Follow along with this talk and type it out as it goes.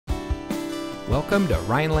Welcome to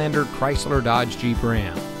Rhinelander Chrysler Dodge Jeep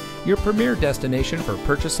Ram, your premier destination for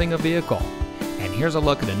purchasing a vehicle. And here's a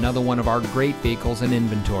look at another one of our great vehicles in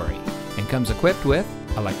inventory, and comes equipped with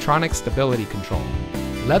electronic stability control,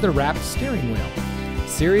 leather-wrapped steering wheel,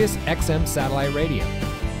 Sirius XM satellite radio,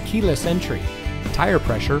 keyless entry, tire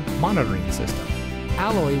pressure monitoring system,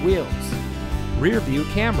 alloy wheels, rear view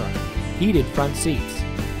camera, heated front seats,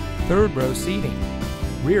 third row seating,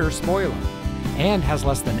 rear spoiler, and has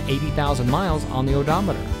less than 80,000 miles on the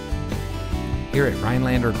odometer. Here at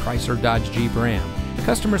Rhinelander Chrysler Dodge Jeep Ram,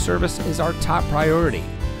 customer service is our top priority.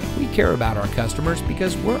 We care about our customers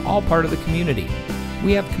because we're all part of the community.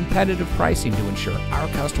 We have competitive pricing to ensure our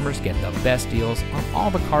customers get the best deals on all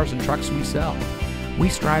the cars and trucks we sell. We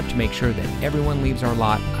strive to make sure that everyone leaves our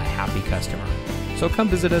lot a happy customer. So come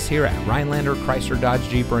visit us here at Rhinelander Chrysler Dodge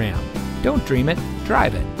Jeep Ram. Don't dream it,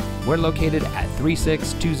 drive it. We're located at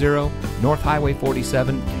 3620 North Highway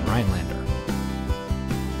 47 in Rhinelander.